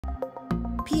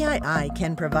PII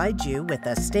can provide you with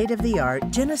a state-of-the-art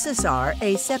GENiSYS R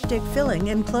aseptic filling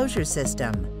and closure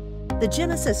system. The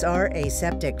GENiSYS R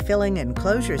aseptic filling and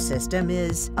closure system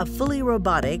is a fully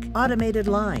robotic, automated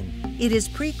line. It is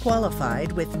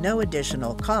pre-qualified with no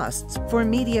additional costs for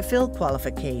media fill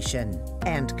qualification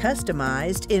and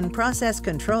customized in process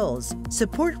controls,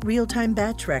 support real-time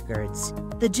batch records.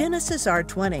 The GENiSYS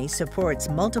R20 supports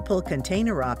multiple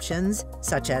container options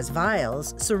such as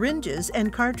vials, syringes,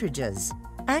 and cartridges.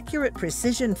 Accurate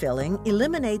precision filling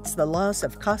eliminates the loss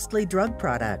of costly drug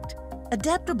product.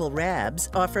 Adaptable RABs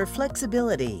offer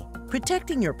flexibility,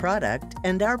 protecting your product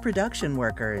and our production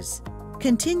workers.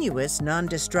 Continuous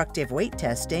non-destructive weight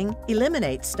testing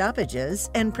eliminates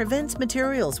stoppages and prevents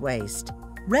materials waste.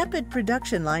 Rapid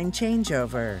production line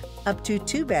changeover, up to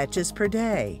 2 batches per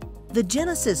day. The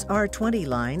GENiSYS R20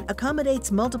 line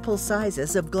accommodates multiple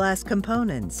sizes of glass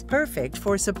components, perfect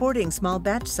for supporting small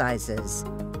batch sizes.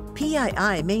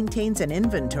 PII maintains an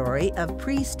inventory of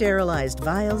pre-sterilized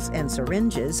vials and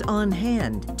syringes on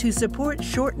hand to support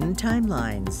shortened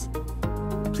timelines.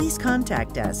 Please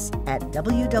contact us at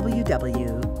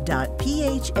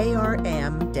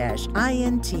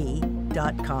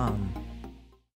www.pharm-int.com.